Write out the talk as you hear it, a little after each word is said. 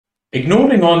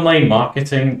Ignoring online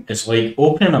marketing is like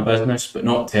opening a business but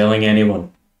not telling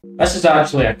anyone. This is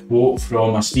actually a quote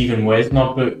from a Stephen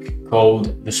Wesner book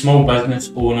called The Small Business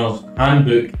Owner's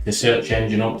Handbook to Search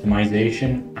Engine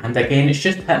Optimization. And again, it's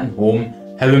just hitting home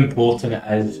how important it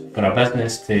is for a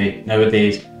business to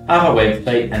nowadays have a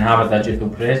website and have a digital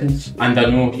presence. And I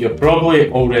know you're probably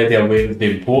already aware of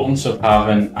the importance of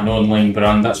having an online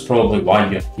brand. That's probably why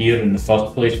you're here in the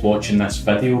first place watching this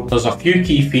video. There's a few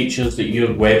key features that your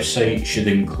website should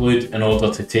include in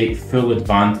order to take full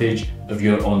advantage of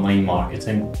your online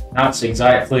marketing. That's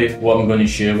exactly what I'm going to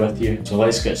share with you, so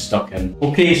let's get stuck in.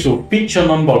 Okay, so feature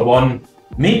number one,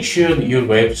 make sure that your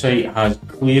website has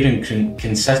clear and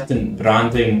consistent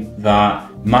branding that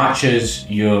matches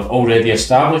your already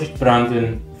established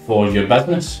branding for your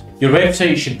business. Your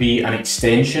website should be an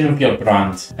extension of your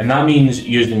brand, and that means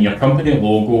using your company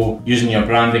logo, using your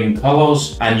branding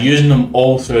colours, and using them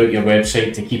all throughout your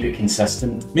website to keep it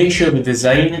consistent. Make sure the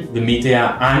design, the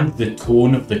media, and the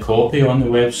tone of the copy on the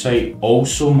website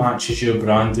also matches your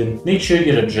branding. Make sure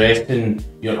you're addressing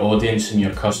your audience and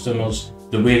your customers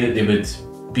the way that they would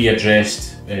be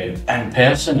addressed in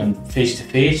person and face to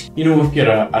face. You know, if you're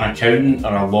an accountant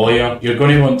or a lawyer, you're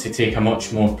going to want to take a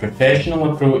much more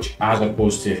professional approach, as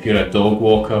opposed to if you're a dog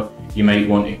walker, you might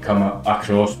want to come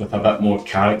across with a bit more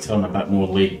character and a bit more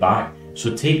laid back.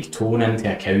 So take tone into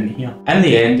account here. In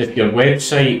the end, if your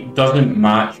website doesn't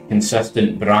match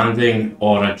consistent branding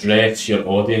or address your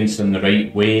audience in the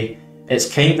right way,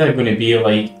 it's kind of going to be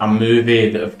like a movie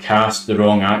that have cast the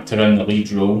wrong actor in the lead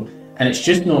role, and it's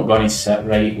just not going to sit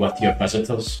right with your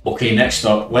visitors. Okay, next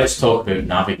up, let's talk about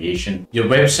navigation. Your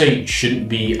website shouldn't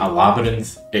be a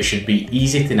labyrinth. It should be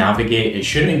easy to navigate. It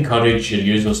shouldn't encourage your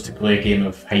users to play a game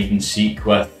of hide and seek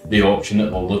with the option that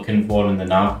they're looking for in the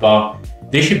nav bar.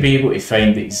 They should be able to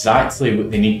find exactly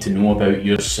what they need to know about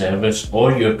your service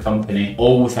or your company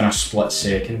all within a split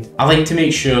second. I like to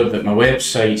make sure that my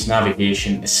website's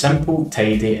navigation is simple,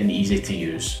 tidy, and easy to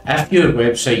use. If your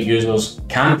website users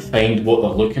can't find what they're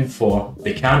looking for,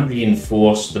 they can't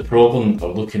reinforce the problem they're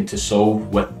looking to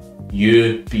solve with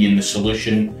you being the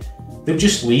solution, they'll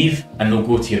just leave and they'll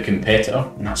go to your competitor,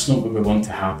 and that's not what we want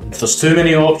to happen. If there's too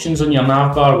many options on your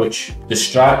nav bar which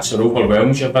distracts or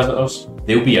overwhelms your visitors,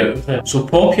 they'll be out of there. So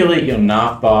populate your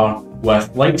nav bar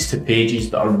with links to pages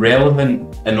that are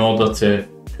relevant in order to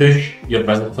push your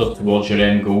visitors towards your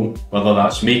end goal, whether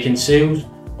that's making sales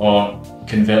or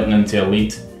converting into a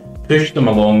lead. Push them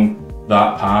along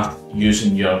that path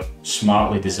using your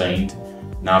smartly designed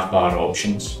navbar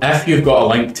options. If you've got a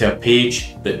link to a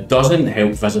page that doesn't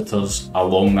help visitors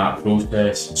along that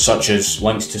process, such as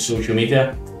links to social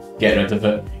media, get rid of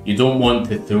it. You don't want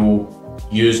to throw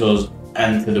users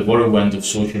into the whirlwind of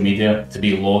social media to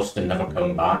be lost and never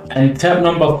come back. And tip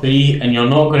number three, and you're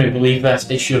not going to believe this,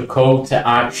 is your call to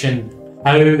action.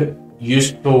 How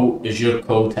useful is your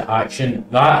call to action?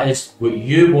 That is what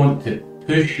you want to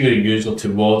push your user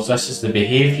towards. This is the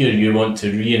behaviour you want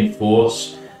to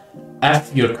reinforce.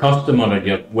 If your customer or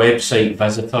your website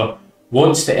visitor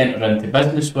wants to enter into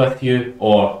business with you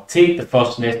or take the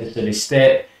first necessary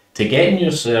step to getting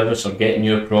your service or getting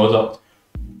your product,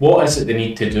 what is it they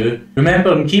need to do?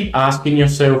 Remember, and keep asking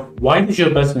yourself, why does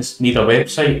your business need a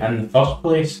website in the first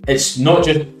place? It's not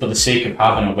just for the sake of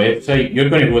having a website. You're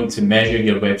going to want to measure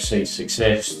your website's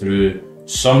success through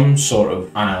some sort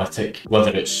of analytic,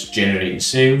 whether it's generating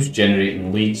sales,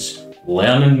 generating leads,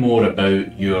 learning more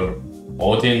about your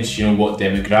audience, you know, what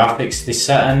demographics they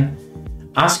sit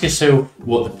in. Ask yourself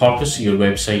what the purpose of your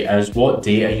website is, what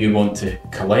data you want to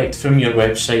collect from your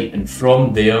website, and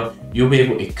from there you'll be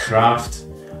able to craft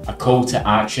a call to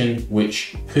action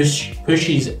which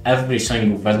pushes every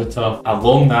single visitor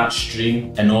along that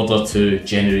stream in order to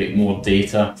generate more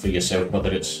data for yourself,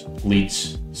 whether it's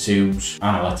leads, sales,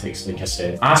 analytics, like I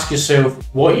said. Ask yourself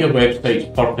what your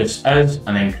website's purpose is,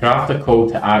 and then craft a call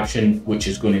to action which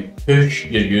is going to push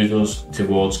your users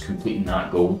towards completing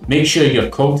that goal. Make sure your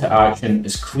call to action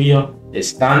is clear, it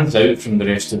stands out from the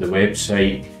rest of the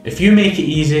website. If you make it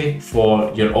easy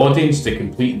for your audience to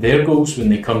complete their goals when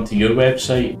they come to your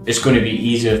website, it's going to be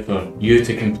easier for you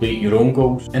to complete your own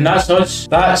goals. And that's us.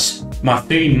 That's my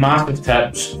 3 massive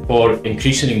tips for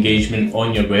increasing engagement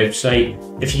on your website.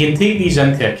 If you can take these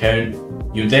into account,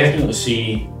 you'll definitely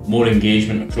see more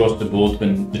engagement across the board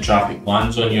when the traffic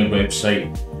lands on your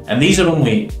website. And these are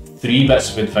only 3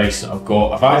 bits of advice that I've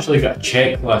got. I've actually got a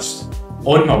checklist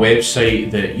on my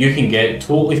website that you can get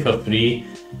totally for free.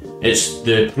 It's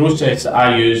the process that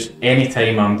I use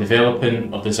anytime I'm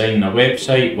developing or designing a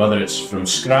website, whether it's from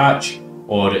scratch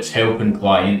or it's helping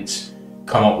clients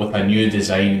come up with a new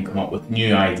design and come up with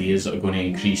new ideas that are going to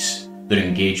increase their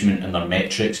engagement and their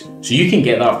metrics. So you can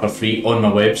get that for free on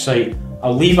my website.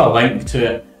 I'll leave a link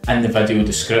to it in the video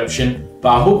description. But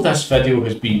I hope this video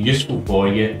has been useful for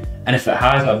you, and if it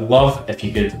has, I'd love if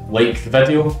you could like the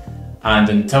video. And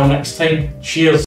until next time, cheers!